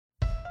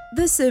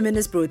This sermon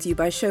is brought to you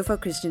by Shofar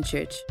Christian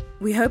Church.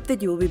 We hope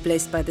that you will be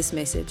blessed by this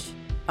message.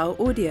 Our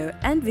audio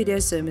and video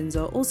sermons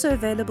are also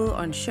available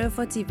on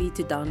Shofar TV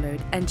to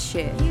download and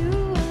share.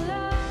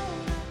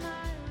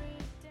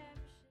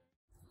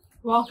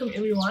 Welcome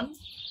everyone.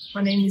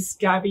 My name is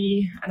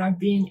Gabby and I've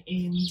been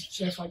in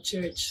Shofar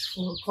Church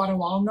for quite a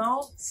while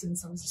now,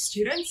 since I was a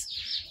student.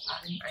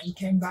 I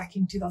came back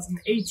in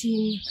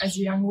 2018 as a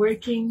young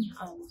working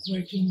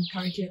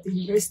currently at the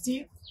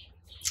university.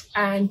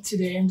 And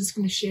today I'm just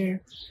going to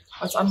share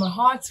what's on my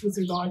heart with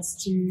regards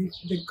to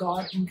the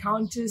God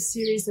Encounters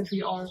series that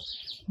we are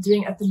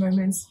doing at the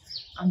moment.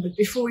 But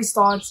before we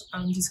start,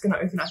 I'm just going to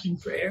open up in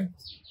prayer.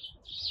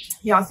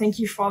 Thank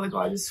you, Father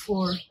God, just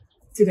for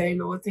today,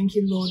 Lord. Thank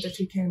you, Lord, that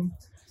we can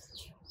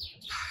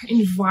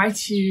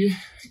invite you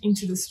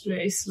into this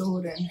place,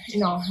 Lord, and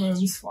in our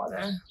homes,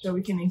 Father, that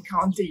we can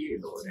encounter you,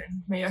 Lord.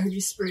 And may your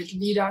Holy Spirit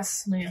lead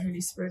us. May your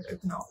Holy Spirit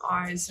open our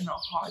eyes and our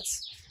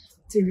hearts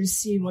to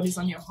receive what is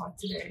on your heart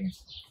today.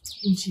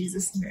 In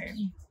Jesus'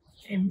 name,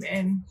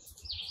 amen.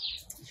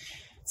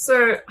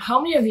 So how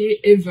many of you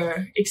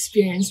ever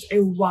experienced a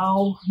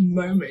wow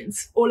moment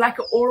or like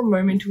an awe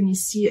moment when you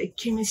see a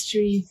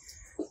chemistry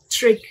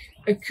trick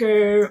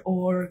occur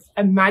or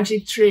a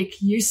magic trick?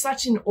 You're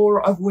such in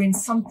awe of when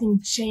something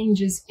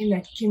changes in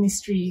that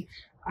chemistry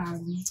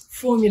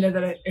formula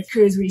that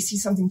occurs, where you see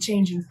something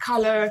change in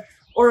color,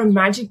 or a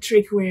magic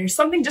trick where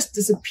something just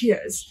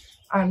disappears.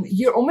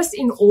 You're almost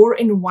in awe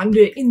and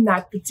wonder in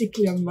that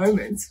particular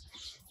moment.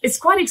 It's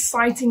quite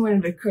exciting when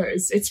it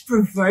occurs. It's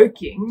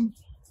provoking.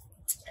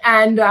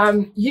 And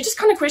you just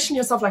kind of question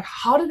yourself, like,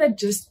 how did that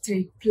just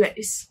take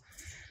place?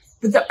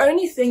 But the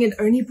only thing, it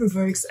only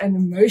provokes an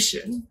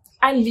emotion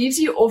and leaves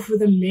you off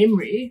with a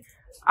memory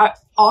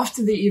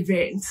after the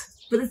event.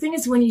 But the thing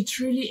is, when you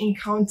truly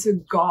encounter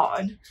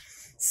God,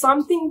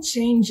 something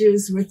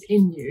changes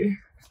within you.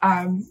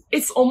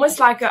 It's almost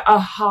like an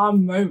aha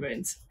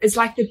moment. It's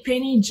like the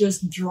penny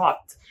just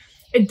dropped.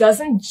 It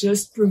doesn't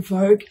just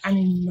provoke an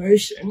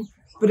emotion,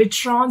 but it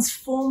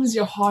transforms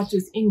your heart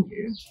within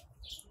you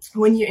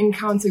when you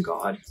encounter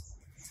God.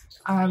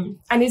 And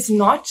it's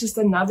not just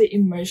another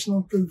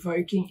emotional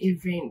provoking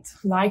event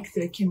like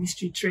the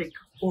chemistry trick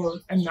or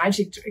a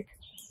magic trick.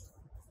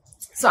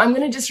 So I'm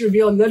going to just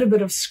reveal a little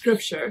bit of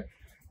scripture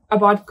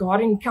about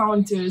God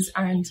encounters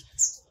and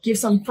give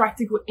some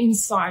practical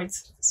insight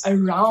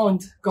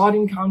around God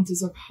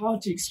encounters, of how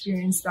to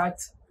experience that,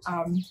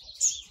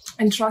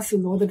 and trust the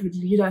Lord that would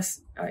lead us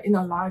in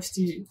our lives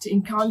to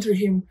encounter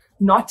Him,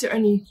 not to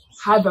only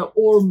have an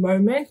awe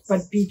moment,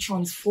 but be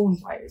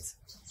transformed by it.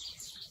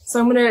 So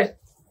I'm going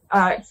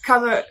to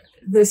cover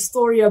the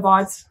story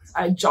about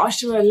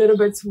Joshua a little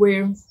bit,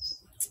 where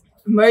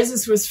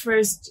Moses was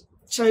first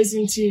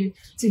chosen to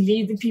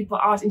lead the people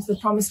out into the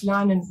promised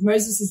land, and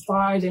Moses has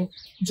died and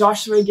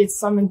Joshua gets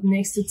summoned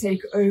next to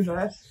take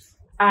over.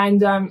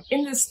 And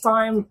in this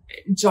time,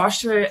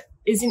 Joshua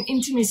is in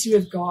intimacy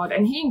with God,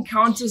 and he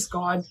encounters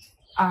God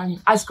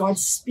as God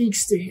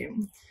speaks to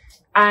him.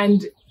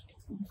 And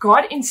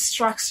God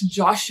instructs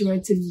Joshua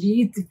to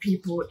lead the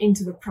people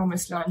into the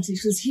promised land,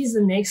 because he's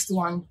the next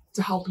one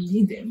to help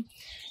lead them.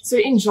 So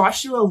in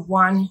Joshua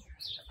 1,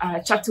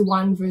 chapter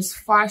 1, verse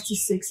 5 to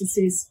 6, it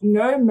says,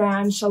 "No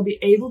man shall be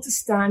able to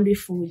stand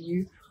before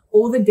you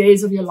all the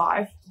days of your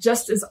life.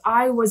 Just as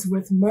I was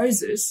with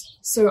Moses,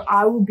 so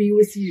I will be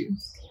with you.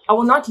 I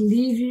will not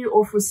leave you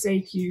or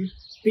forsake you.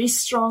 Be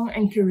strong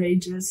and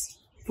courageous,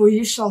 for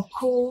you shall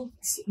call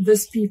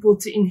this people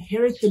to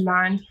inherit the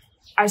land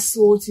I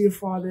swore to your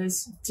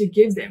fathers to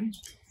give them."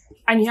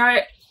 And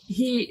here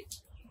he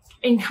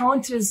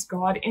encounters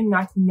God in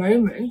that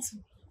moment,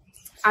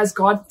 as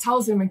God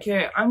tells him,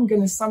 okay, I'm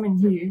going to summon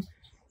you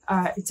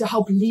to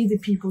help lead the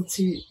people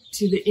to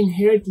the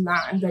inherit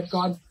land that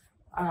God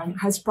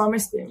has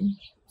promised them.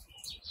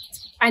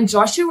 And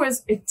Joshua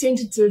was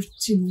attentive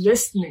to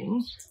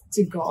listening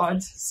to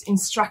God's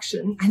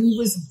instruction, and he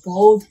was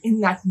bold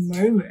in that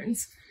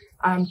moment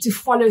to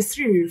follow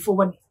through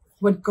for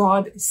what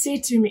God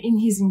said to him in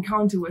his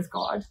encounter with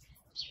God.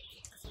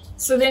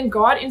 So then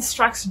God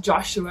instructs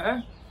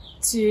Joshua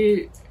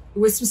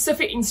with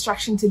specific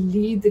instruction to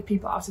lead the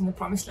people out in the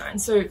promised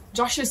land. So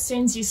Joshua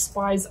sends his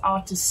spies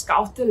out to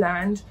scout the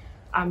land,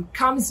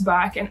 comes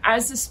back, and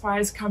as the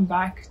spies come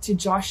back to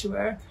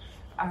Joshua,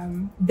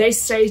 they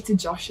say to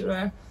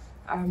Joshua,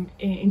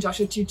 in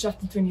Joshua 2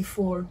 chapter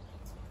 24,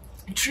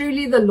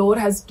 "Truly the Lord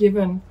has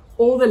given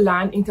all the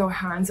land into our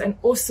hands, and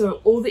also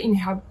all the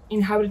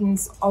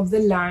inhabitants of the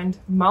land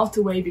melt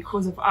away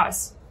because of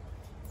us."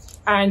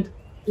 And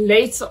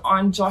later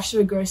on,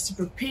 Joshua goes to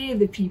prepare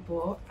the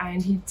people,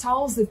 and he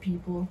tells the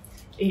people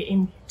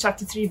in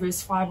chapter 3,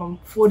 verse 5, I'm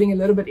forwarding a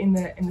little bit in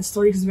the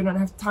story because we don't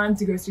have time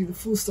to go through the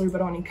full story,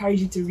 but I want to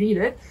encourage you to read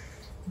it.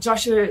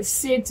 Joshua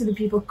said to the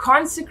people,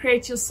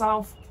 "Consecrate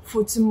yourself,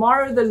 for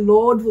tomorrow the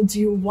Lord will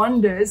do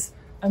wonders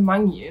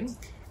among you."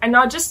 And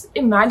now just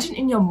imagine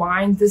in your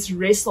mind this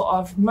wrestle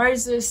of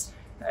Moses,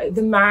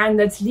 the man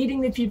that's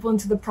leading the people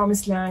into the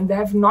promised land. They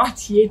have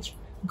not yet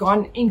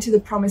gone into the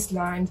promised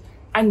land.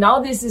 And now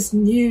there's this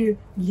new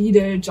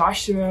leader,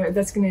 Joshua,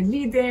 that's going to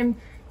lead them.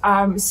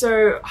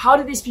 So how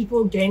do these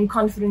people gain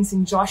confidence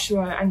in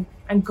Joshua?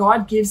 And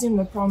God gives him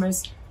the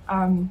promise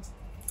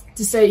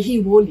to say he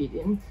will lead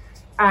him.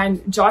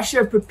 And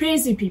Joshua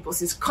prepares the people,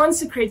 says,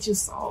 consecrate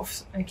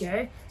yourselves,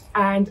 okay?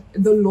 And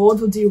the Lord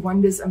will do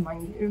wonders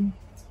among you.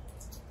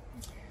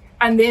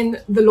 And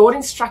then the Lord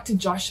instructed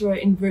Joshua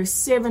in verse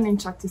 7 in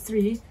chapter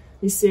 3.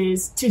 He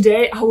says,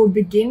 today I will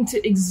begin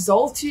to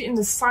exalt you in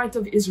the sight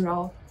of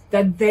Israel,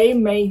 that they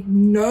may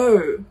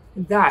know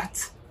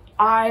that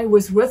I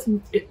was with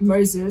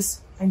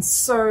Moses, and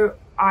so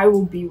I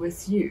will be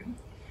with you.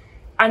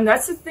 And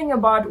that's the thing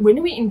about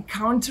when we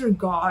encounter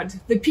God,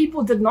 the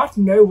people did not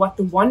know what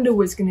the wonder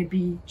was going to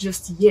be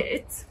just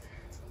yet,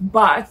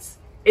 but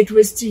it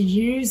was to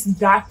use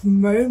that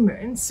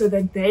moment so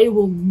that they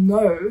will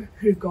know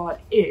who God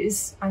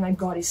is and that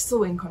God is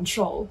still in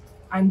control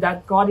and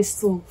that God is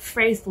still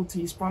faithful to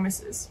his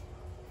promises.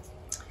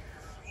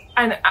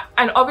 And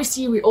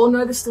obviously we all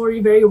know the story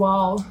very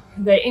well.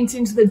 They enter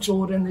into the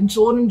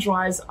Jordan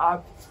dries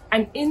up.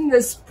 And in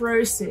this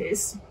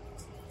process,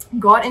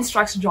 God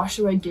instructs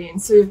Joshua again.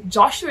 So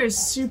Joshua is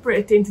super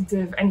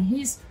attentive and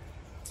he's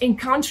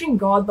encountering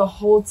God the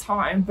whole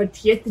time,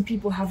 but yet the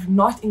people have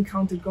not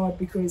encountered God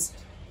because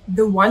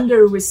the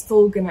wonder was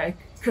still going to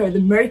occur. The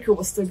miracle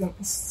was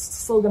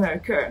still going to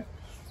occur.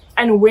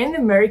 And when the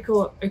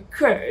miracle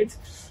occurred,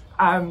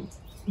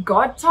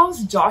 God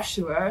tells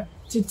Joshua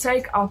to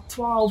take out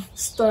 12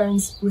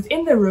 stones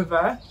within the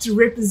river to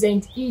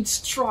represent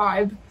each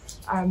tribe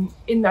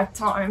in that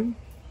time,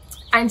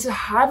 and to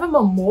have a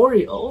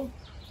memorial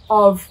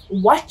of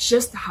what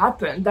just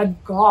happened,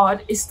 that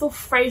God is still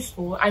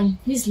faithful and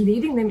he's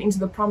leading them into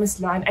the promised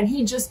land, and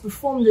he just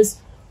performed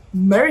this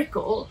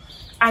miracle,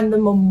 and the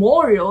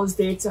memorial is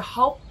there to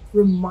help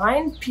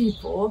remind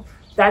people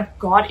that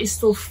God is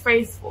still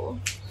faithful.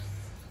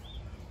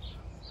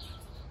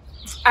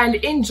 And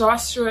in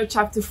Joshua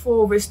chapter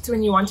 4, verse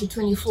 21 to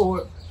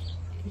 24,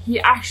 he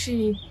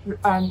actually,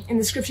 in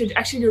the scripture, it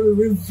actually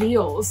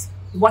reveals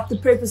what the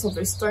purpose of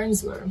those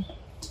stones were.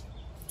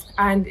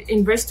 And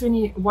in verse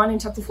 21 in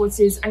chapter 4, it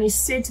says, and he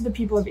said to the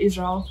people of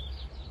Israel,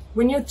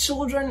 when your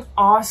children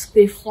ask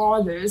their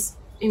fathers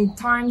in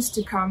times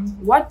to come,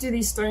 what do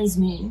these stones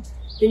mean?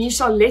 Then you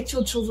shall let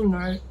your children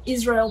know,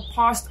 Israel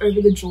passed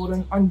over the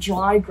Jordan on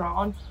dry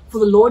ground, for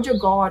the Lord your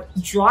God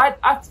dried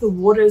up the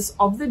waters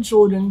of the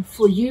Jordan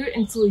for you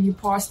until you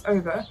passed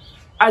over,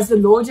 as the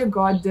Lord your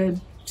God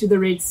did to the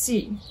Red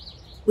Sea,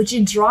 which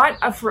he dried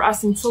up for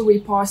us until we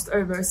passed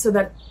over, so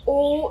that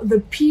all the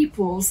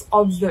peoples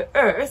of the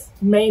earth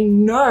may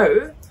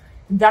know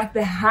that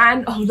the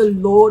hand of the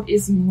Lord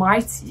is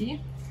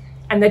mighty,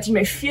 and that you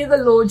may fear the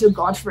Lord your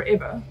God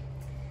forever.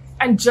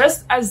 And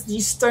just as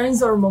these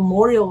stones are a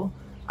memorial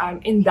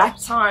in that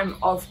time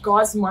of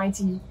God's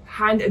mighty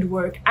hand at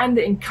work and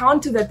the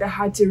encounter that they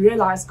had to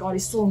realize God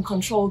is still in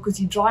control because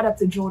he dried up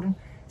the Jordan,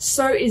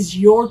 so is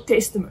your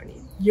testimony.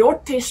 Your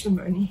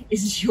testimony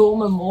is your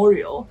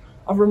memorial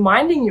of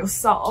reminding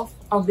yourself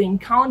of the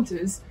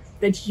encounters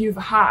that you've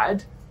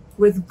had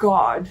with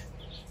God.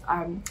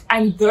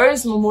 And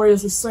those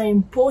memorials are so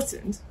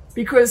important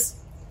because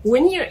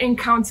when you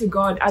encounter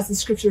God, as the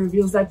scripture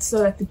reveals that, so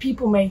that the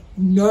people may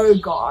know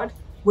God,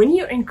 when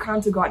you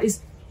encounter God,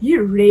 is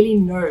you really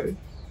know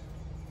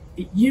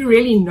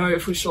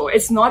for sure.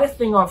 It's not a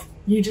thing of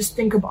you just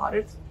think about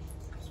it.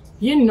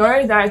 You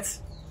know that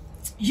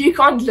you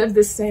can't live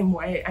the same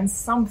way and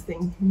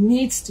something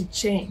needs to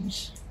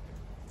change.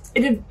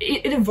 It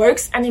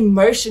evokes an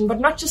emotion, but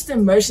not just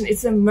emotion.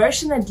 It's an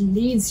emotion that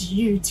leads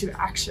you to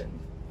action.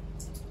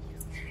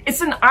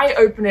 It's an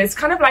eye-opener. It's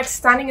kind of like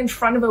standing in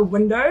front of a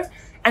window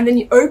and then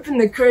you open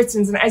the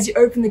curtains, and as you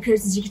open the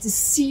curtains, you get to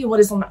see what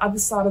is on the other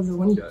side of the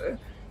window,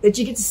 that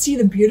you get to see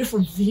the beautiful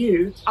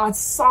view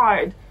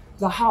outside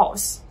the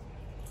house.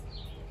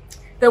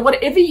 That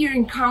whatever you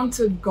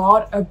encounter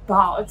God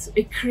about,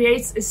 it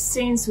creates a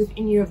sense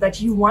within you that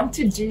you want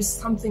to do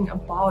something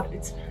about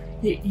it.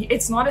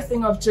 It's not a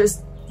thing of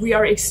just we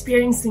are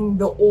experiencing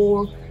the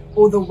awe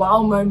or the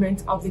wow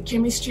moment of the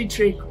chemistry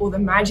trick or the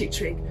magic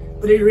trick,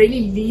 but it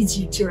really leads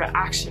you to an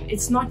action.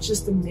 It's not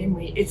just a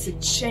memory, it's a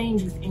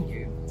change within you.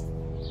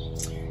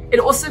 It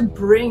also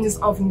brings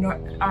about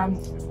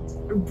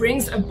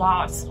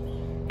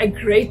a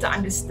greater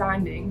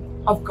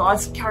understanding of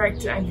God's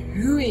character and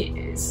who he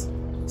is.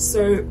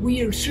 So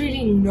we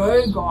truly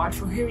know God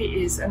for who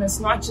he is, and it's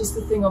not just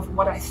a thing of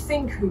what I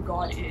think who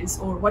God is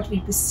or what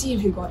we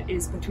perceive who God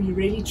is, but we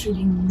really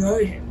truly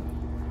know him.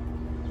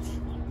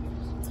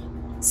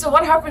 So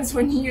what happens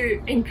when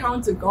you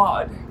encounter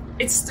God?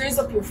 It stirs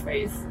up your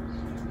faith.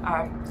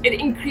 It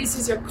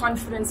increases your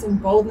confidence and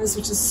boldness,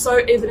 which is so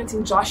evident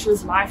in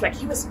Joshua's life. Like,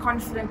 he was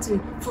confident to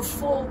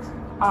fulfill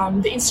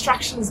the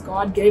instructions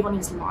God gave on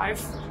his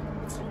life.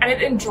 And it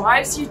then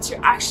drives you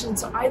to action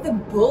to either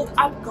build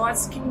up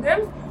God's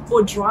kingdom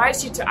or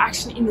drives you to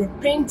action in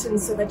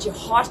repentance so that your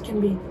heart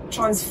can be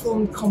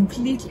transformed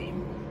completely.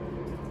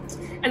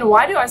 And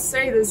why do I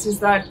say this is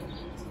that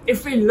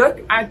if we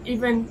look at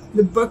even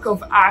the book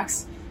of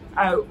Acts,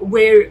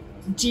 where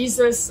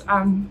Jesus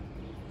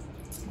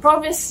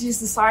promised his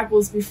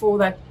disciples before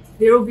that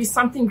there will be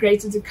something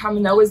greater to come.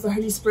 And that was the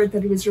Holy Spirit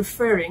that he was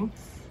referring.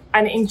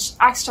 And in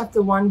Acts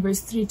chapter 1,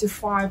 verse 3 to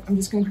 5, I'm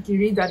just going to quickly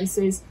read that. It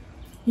says,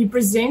 he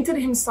presented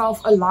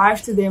himself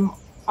alive to them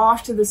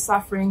after the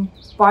suffering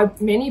by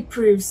many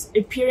proofs,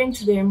 appearing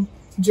to them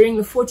during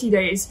the 40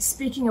 days,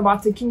 speaking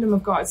about the kingdom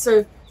of God.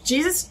 So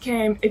Jesus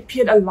came,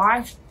 appeared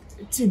alive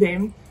to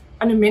them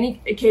on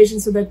many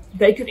occasions so that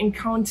they could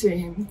encounter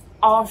him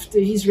after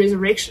his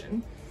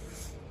resurrection.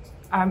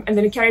 And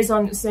then it carries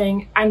on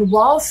saying, and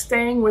while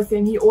staying with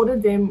them, he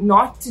ordered them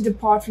not to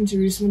depart from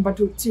Jerusalem, but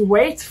to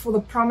wait for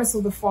the promise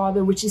of the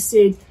Father, which he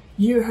said,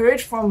 you heard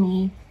from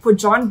me, for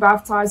John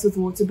baptized with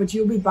water, but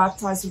you'll be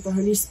baptized with the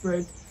Holy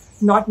Spirit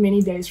not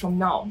many days from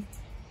now.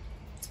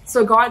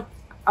 So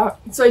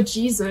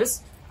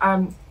Jesus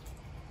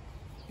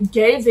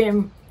gave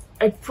them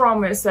a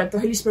promise that the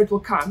Holy Spirit will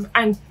come.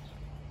 And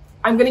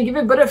I'm going to give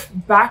a bit of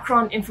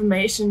background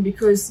information,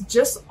 because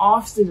just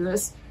after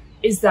this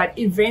is that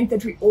event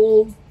that we're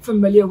all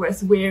familiar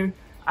with, where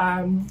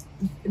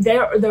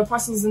the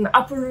apostles in the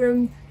upper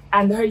room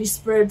and the Holy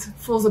Spirit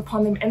falls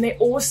upon them, and they're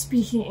all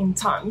speaking in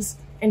tongues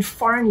in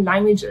foreign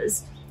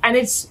languages. And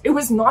it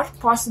was not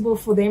possible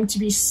for them to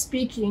be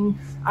speaking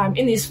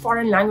in these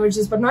foreign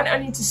languages, but not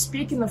only to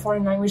speak in the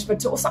foreign language, but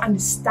to also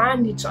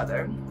understand each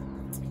other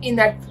in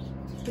that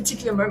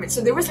particular moment.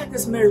 So there was like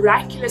this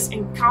miraculous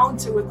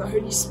encounter with the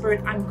Holy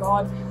Spirit and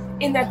God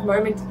in that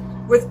moment,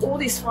 with all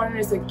these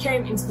foreigners that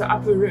came into the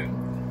upper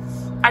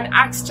room. And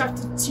Acts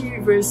chapter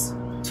 2, verse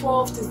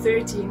 12 to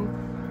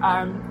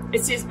 13,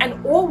 it says,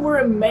 and all were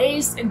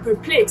amazed and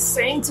perplexed,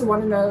 saying to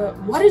one another,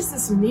 what does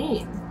this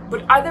mean?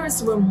 But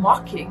others were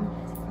mocking.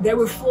 They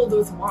were filled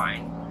with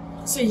wine.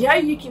 So here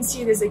you can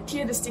see there's a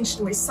clear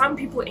distinction where some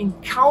people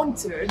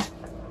encountered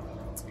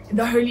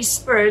the Holy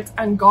Spirit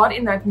and God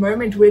in that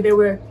moment, where they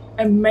were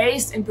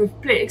amazed and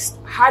perplexed,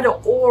 had an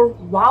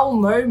awe-wow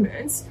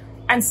moment,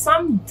 and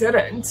some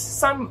didn't.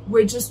 Some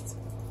were just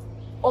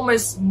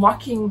almost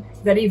mocking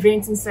that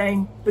event and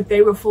saying, but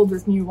they were filled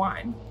with new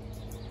wine.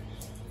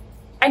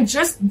 And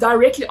just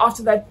directly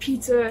after that,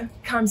 Peter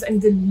comes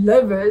and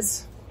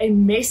delivers a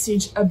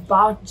message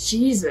about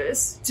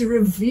Jesus to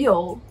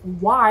reveal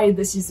why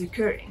this is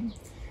occurring.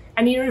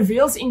 And he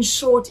reveals in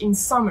short, in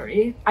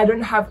summary. I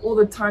don't have all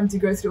the time to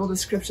go through all the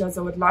scriptures.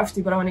 I would love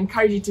to, but I want to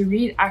encourage you to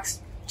read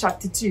Acts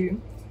chapter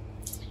 2.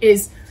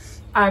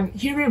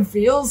 He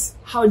reveals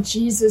how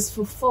Jesus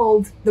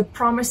fulfilled the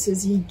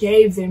promises he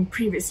gave them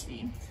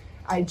previously.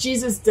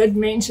 Jesus did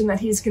mention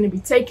that he's going to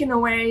be taken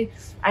away,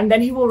 and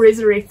then he will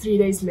resurrect 3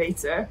 days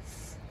later.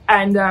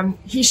 And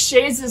he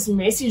shares this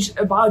message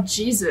about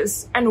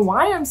Jesus. And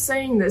why I'm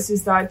saying this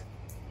is that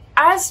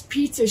as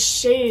Peter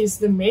shares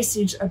the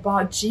message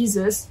about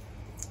Jesus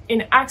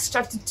in Acts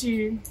chapter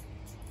 2,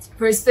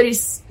 verse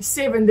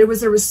 37, there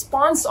was a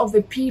response of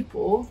the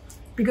people,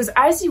 because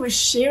as he was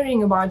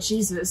sharing about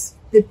Jesus,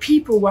 the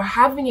people were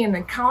having an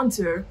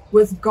encounter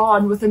with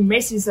God, with a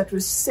message that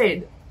was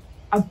said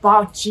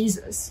about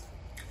Jesus.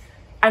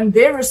 And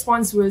their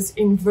response was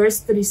in verse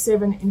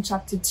 37 in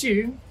chapter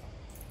 2.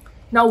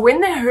 Now,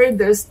 when they heard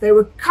this, they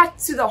were cut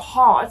to the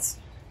heart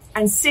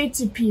and said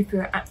to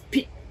Peter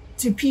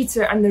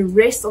and the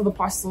rest of the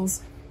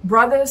apostles,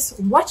 brothers,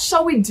 what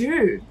shall we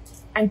do?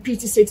 And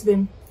Peter said to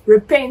them,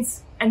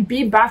 repent and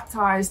be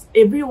baptized,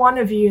 every one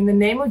of you, in the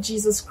name of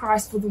Jesus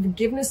Christ for the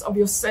forgiveness of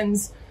your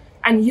sins,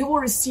 and you will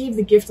receive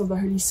the gift of the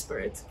Holy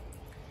Spirit.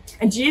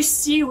 And do you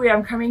see where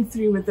I'm coming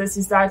through with this?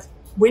 Is that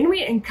when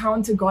we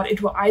encounter God,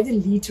 it will either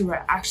lead to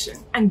our action.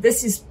 And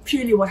this is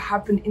purely what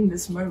happened in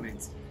this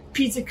moment.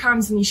 Peter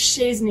comes and he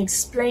shares and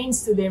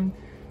explains to them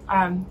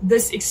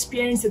this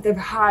experience that they've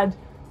had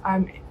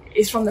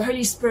is from the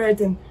Holy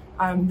Spirit, and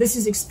this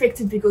is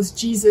expected because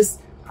Jesus,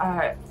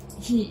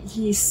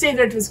 he said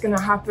it was going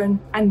to happen,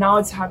 and now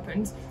it's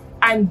happened.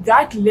 And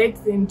that led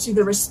them to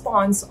the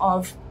response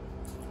of,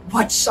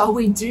 what shall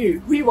we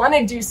do? We want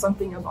to do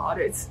something about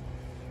it.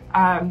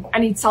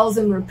 And he tells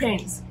them,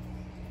 repent.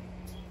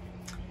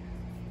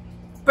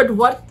 But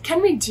what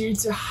can we do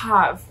to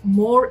have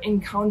more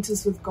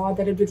encounters with God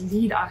that it would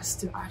lead us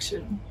to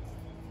action?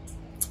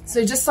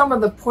 So just some of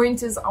the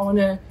pointers I want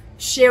to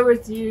share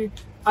with you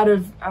out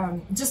of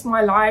just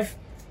my life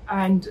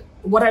and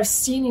what I've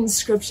seen in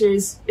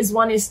scriptures is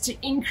one is to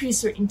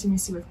increase your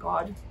intimacy with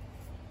God.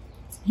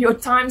 Your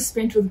time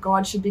spent with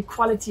God should be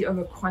quality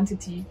over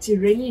quantity, to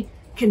really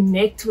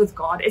connect with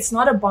God. It's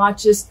not about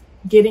just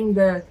getting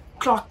the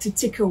clock to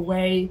tick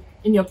away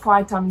in your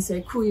quiet time and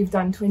say, cool, you've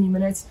done 20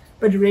 minutes.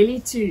 But really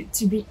to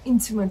be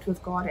intimate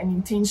with God and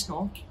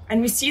intentional.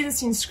 And we see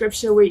this in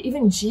scripture where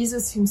even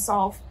Jesus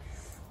himself,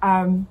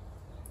 in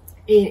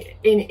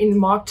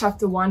Mark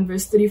chapter 1,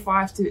 verse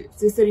 35 to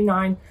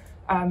 39,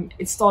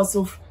 it starts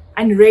off,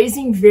 and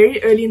raising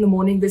very early in the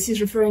morning, this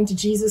is referring to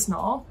Jesus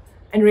now,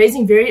 and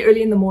raising very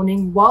early in the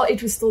morning, while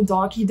it was still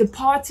dark, he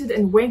departed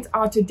and went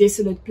out to a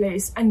desolate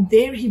place, and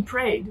there he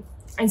prayed.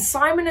 And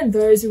Simon and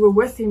those who were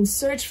with him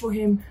searched for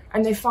him,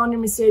 and they found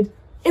him and said,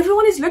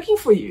 everyone is looking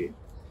for you.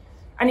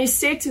 And he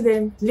said to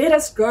them, let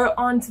us go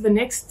on to the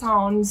next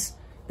towns,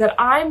 that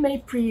I may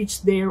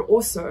preach there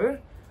also,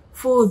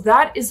 for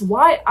that is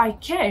why I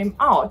came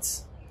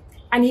out.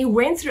 And he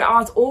went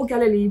throughout all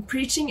Galilee,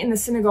 preaching in the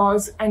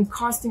synagogues and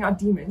casting out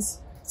demons.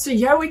 So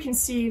here we can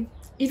see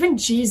even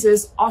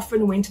Jesus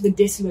often went to the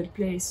desolate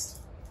place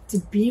to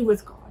be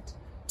with God,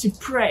 to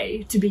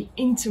pray, to be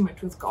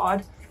intimate with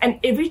God. And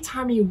every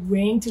time he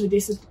went to the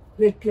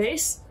desolate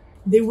place,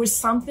 there was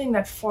something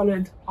that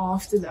followed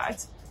after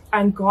that.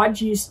 And God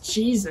used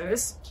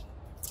Jesus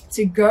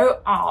to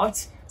go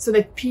out so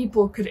that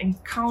people could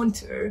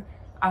encounter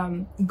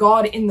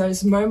God in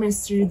those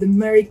moments through the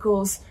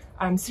miracles,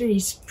 through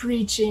his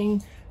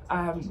preaching,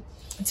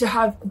 to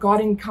have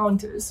God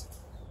encounters.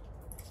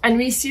 And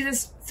we see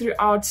this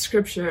throughout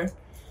scripture.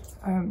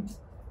 And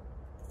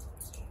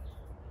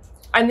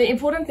the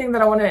important thing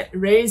that I want to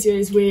raise here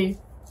is where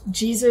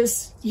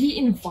Jesus, he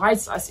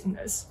invites us in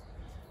this.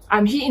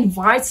 He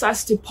invites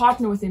us to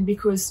partner with him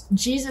because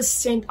Jesus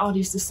sent out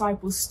his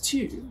disciples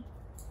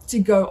to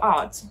go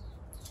out,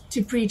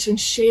 to preach and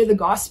share the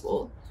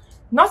gospel.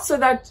 Not so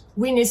that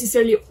we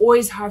necessarily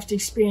always have to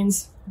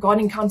experience God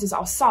encounters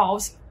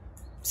ourselves,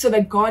 so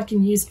that God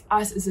can use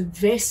us as a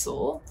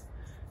vessel,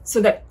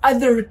 so that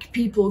other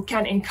people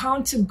can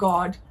encounter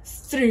God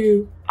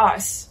through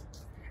us.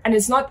 And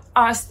it's not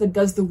us that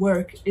does the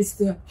work, it's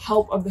the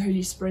help of the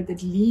Holy Spirit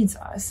that leads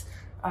us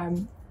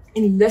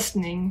in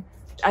listening,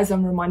 as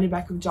I'm reminded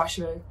back of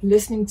Joshua,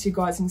 listening to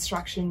God's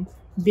instruction,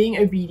 being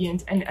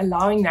obedient, and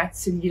allowing that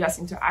to lead us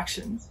into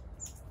action.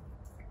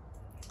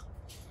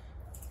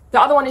 The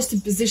other one is to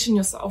position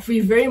yourself. We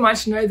very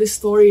much know the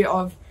story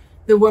of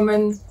the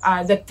woman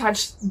that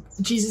touched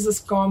Jesus'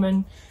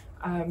 garment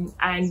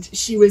and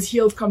she was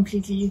healed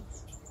completely.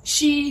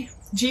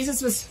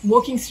 Jesus was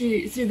walking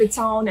through the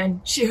town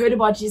and she heard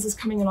about Jesus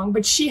coming along,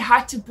 but she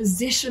had to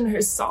position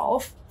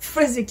herself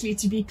physically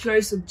to be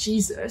close with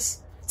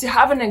Jesus, to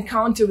have an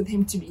encounter with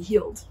him, to be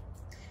healed.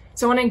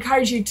 So I want to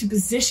encourage you to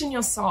position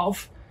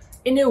yourself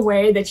in a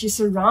way that you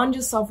surround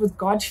yourself with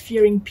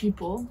God-fearing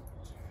people.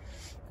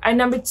 And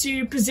number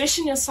 2,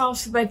 position yourself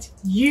so that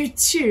you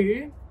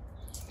too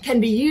can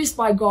be used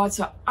by God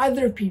so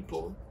other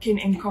people can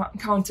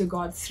encounter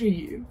God through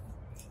you.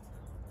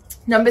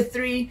 Number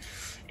 3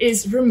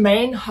 is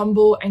remain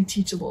humble and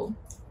teachable.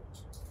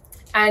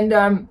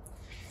 And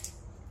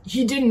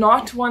you do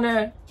not want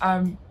to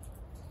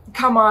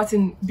come out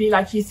and be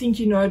like you think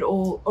you know it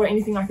all or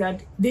anything like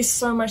that. There's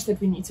so much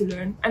that we need to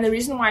learn. And the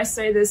reason why I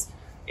say this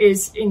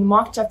is in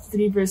Mark chapter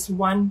 3 verse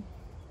 1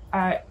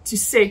 to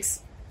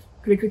 6.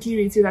 Could I quickly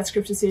read through that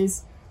scripture?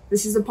 Says,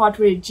 this is the part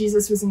where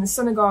Jesus was in the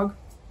synagogue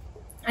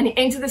and he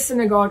entered the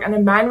synagogue and a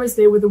man was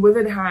there with a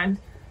withered hand,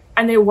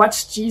 and they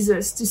watched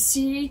Jesus to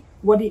see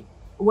whether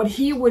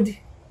he would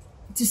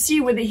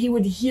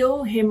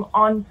heal him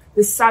on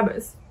the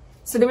Sabbath.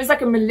 So there was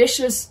like a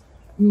malicious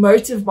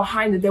motive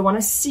behind it. They want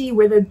to see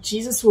whether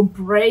Jesus will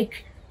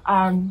break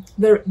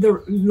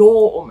the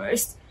law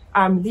almost.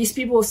 These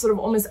people were sort of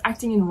almost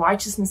acting in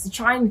righteousness to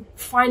try and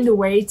find a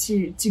way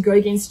to go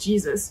against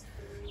Jesus.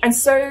 And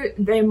so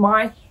they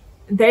might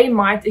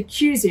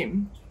accuse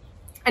him.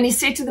 And he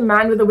said to the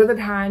man with the withered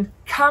hand,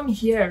 come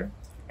here.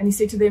 And he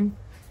said to them,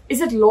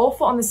 is it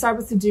lawful on the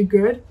Sabbath to do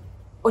good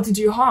or to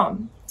do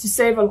harm, to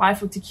save a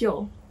life or to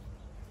kill?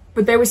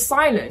 But they were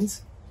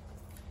silent.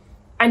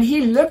 And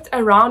he looked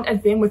around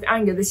at them with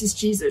anger. This is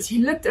Jesus. He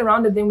looked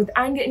around at them with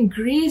anger and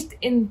grieved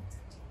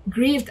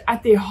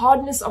at their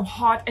hardness of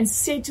heart, and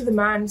said to the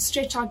man,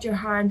 stretch out your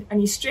hand. And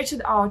he stretched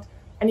it out,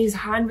 and his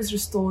hand was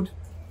restored.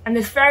 And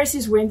the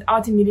Pharisees went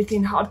out immediately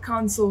and held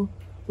counsel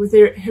with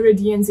their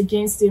Herodians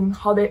against him,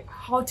 how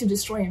to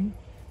destroy him.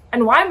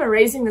 And why I'm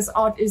raising this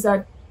out is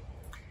that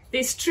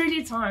there's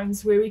truly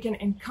times where we can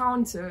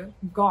encounter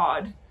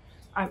God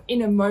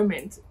in a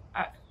moment.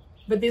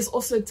 But there's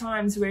also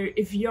times where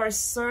if you are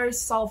so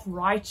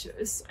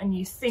self-righteous and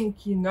you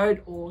think you know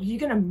it all, you're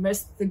going to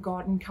miss the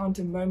God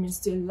encounter moments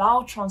to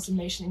allow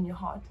transformation in your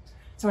heart.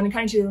 So I want to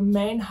encourage you to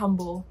remain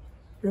humble,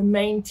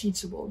 remain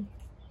teachable.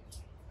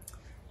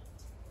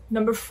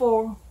 Number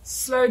 4,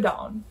 slow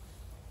down.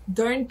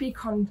 Don't be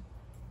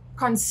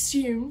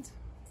consumed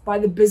by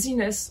the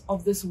busyness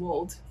of this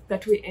world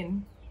that we're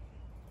in.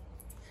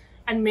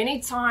 And many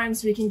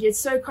times we can get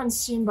so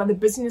consumed by the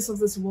busyness of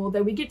this world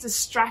that we get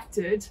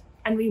distracted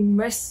and we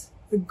miss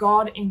the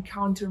God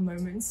encounter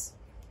moments.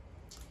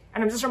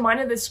 And I'm just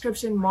reminded of the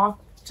scripture in Mark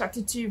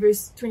chapter 2,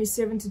 verse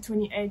 27 to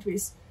 28,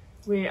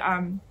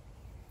 where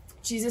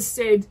Jesus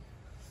said,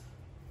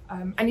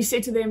 and he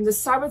said to them, the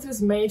Sabbath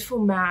was made for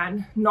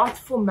man, not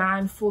for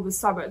man for the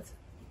Sabbath.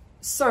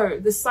 So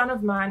the Son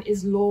of Man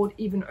is Lord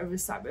even over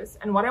Sabbath.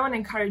 And what I want to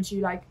encourage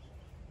you, like,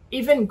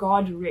 even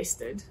God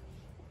rested.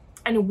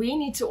 And we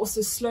need to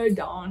also slow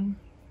down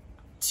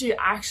to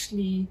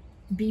actually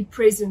be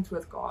present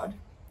with God.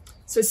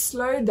 So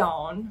slow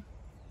down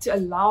to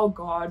allow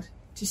God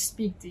to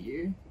speak to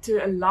you,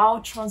 to allow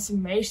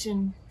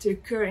transformation to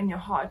occur in your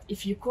heart.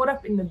 If you're caught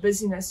up in the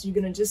busyness, you're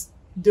going to just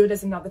do it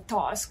as another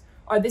task.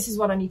 Oh, this is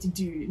what I need to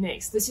do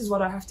next. This is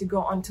what I have to go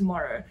on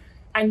tomorrow.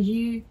 And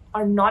you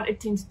are not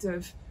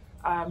attentive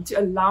to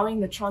allowing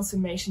the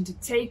transformation to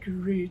take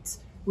root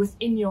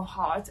within your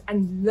heart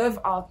and live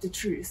out the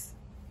truth.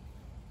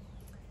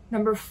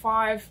 Number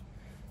 5,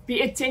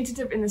 be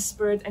attentive in the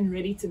spirit and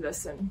ready to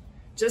listen.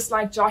 Just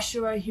like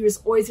Joshua, he was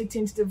always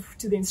attentive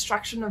to the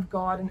instruction of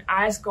God, and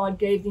as God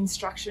gave the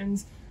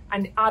instructions,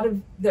 and out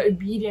of the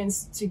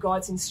obedience to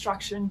God's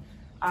instruction,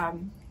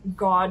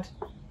 God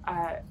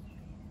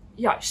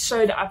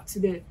showed up to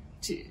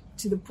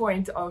the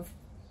point of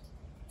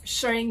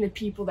showing the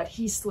people that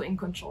he's still in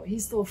control.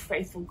 He's still a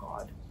faithful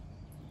God.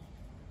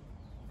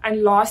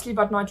 And lastly,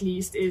 but not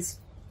least, is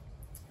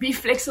be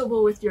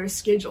flexible with your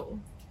schedule.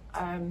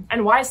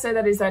 And why I say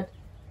that is that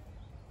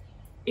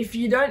if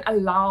you don't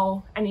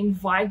allow and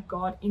invite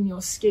God in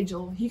your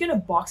schedule, you're going to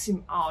box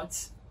him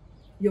out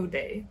your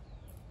day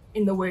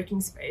in the working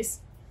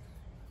space.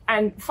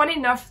 And funny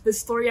enough, the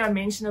story I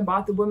mentioned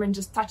about the woman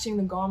just touching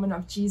the garment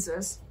of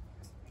Jesus,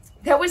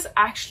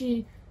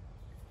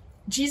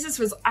 Jesus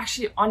was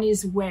actually on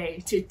his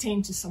way to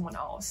attend to someone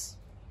else.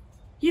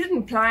 He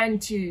didn't plan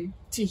to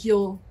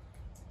heal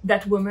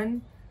that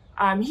woman.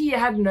 He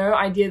had no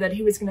idea that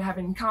he was going to have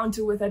an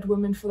encounter with that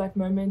woman for that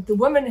moment. The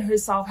woman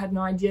herself had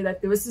no idea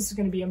that this was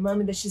going to be a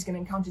moment that she's going to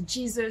encounter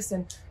Jesus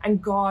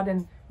and God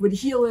and would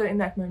heal her in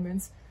that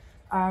moment.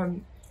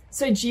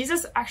 So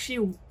Jesus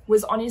actually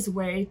was on his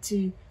way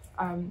to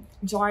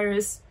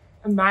Jairus,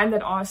 a man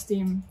that asked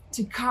him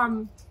to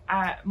come.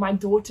 My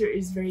daughter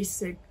is very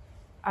sick.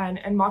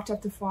 And Mark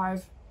chapter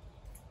 5,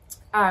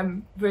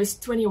 verse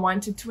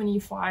 21 to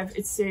 25,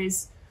 it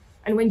says,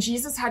 "And when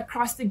Jesus had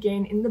crossed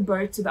again in the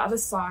boat to the other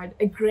side,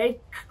 a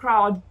great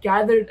crowd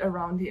gathered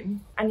around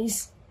him,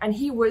 and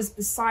he was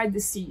beside the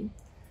sea.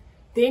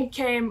 Then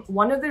came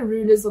one of the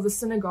rulers of the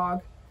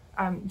synagogue,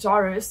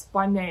 Jairus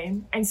by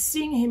name, and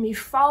seeing him, he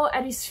fell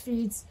at his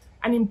feet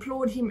and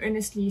implored him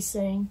earnestly,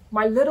 saying,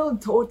 'My little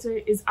daughter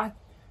is at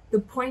the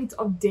point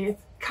of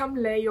death. Come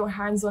lay your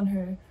hands on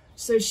her,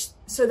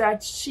 so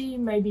that she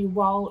may be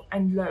well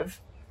and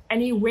live.'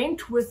 And he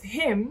went with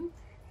him,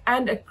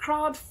 and a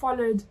crowd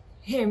followed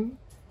him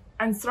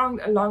and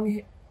thronged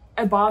along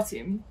about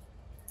him."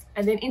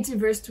 And then into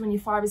verse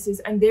 25 it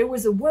says, "And there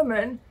was a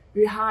woman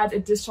who had a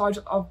discharge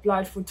of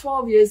blood for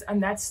 12 years,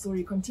 and that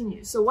story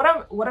continues." So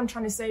what I'm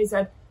trying to say is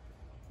that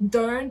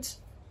don't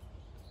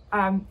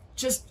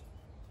just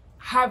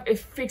have a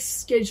fixed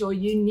schedule.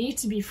 You need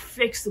to be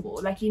flexible.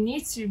 Like, you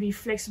need to be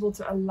flexible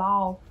to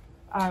allow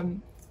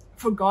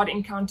for God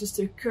encounters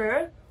to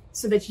occur,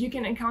 so that you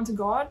can encounter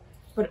God,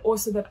 but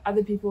also that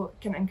other people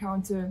can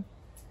encounter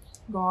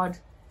God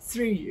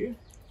through you.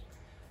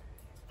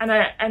 And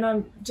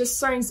I'm just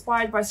so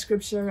inspired by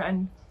scripture,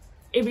 and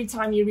every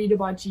time you read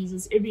about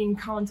Jesus, every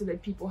encounter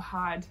that people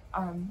had,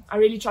 I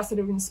really trust that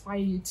it will inspire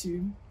you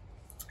too.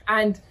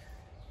 And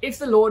if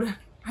the Lord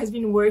has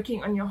been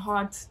working on your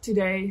heart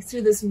today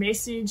through this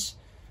message,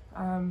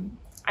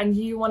 and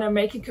you want to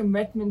make a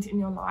commitment in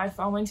your life,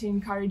 I want to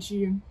encourage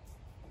you.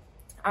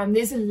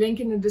 There's a link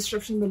in the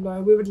description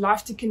below. We would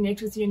love to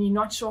connect with you, and you're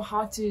not sure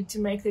how to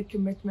make that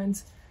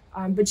commitment,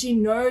 but you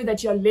know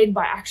that you're led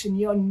by action.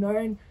 You are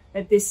known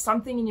that there's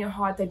something in your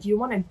heart that you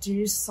want to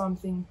do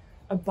something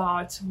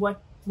about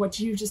what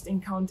you've just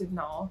encountered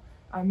now.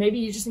 Maybe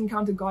you just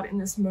encountered God in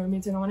this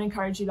moment, and I want to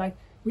encourage you, like,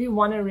 we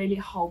want to really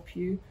help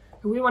you.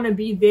 We want to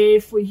be there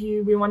for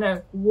you. We want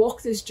to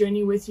walk this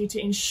journey with you to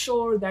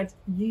ensure that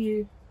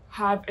you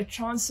have a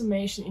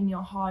transformation in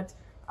your heart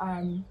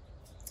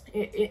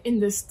in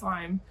this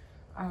time.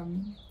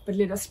 But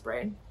let us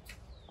pray.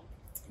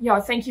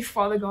 Thank you,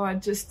 Father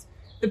God, just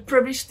the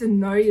privilege to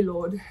know you,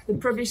 Lord, the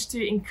privilege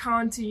to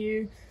encounter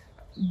you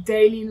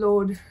daily,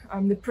 Lord,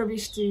 the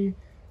privilege to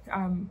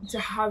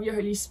have your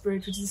Holy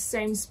Spirit, which is the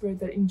same Spirit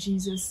that in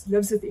Jesus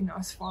lives within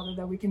us, Father,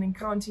 that we can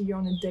encounter you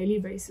on a daily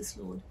basis,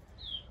 Lord.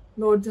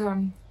 Lord,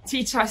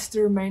 teach us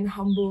to remain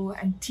humble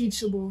and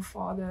teachable,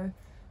 Father.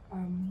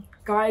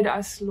 Guide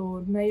us,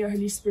 Lord. May your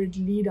Holy Spirit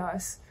lead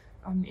us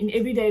in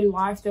everyday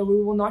life, that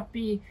we will not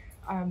be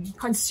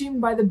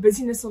consumed by the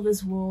busyness of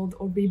this world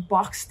or be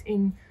boxed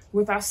in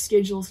with our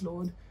schedules,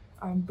 Lord,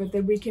 but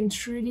that we can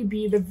truly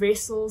be the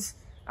vessels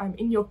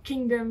in your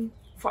kingdom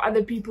for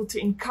other people to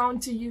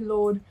encounter you,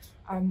 Lord,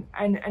 and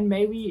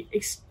may we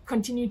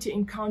continue to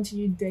encounter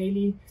you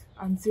daily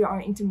through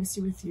our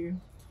intimacy with you.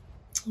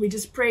 We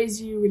just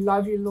praise you, we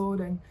love you, Lord,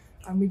 and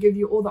we give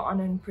you all the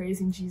honor and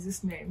praise in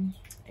Jesus' name.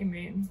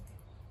 Amen.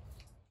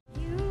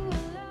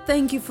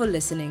 Thank you for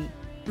listening.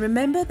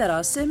 Remember that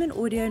our sermon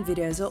audio and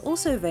videos are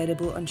also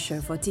available on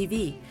Shofar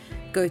TV.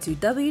 Go to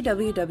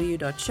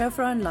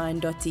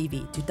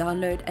www.shofaronline.tv to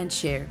download and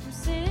share.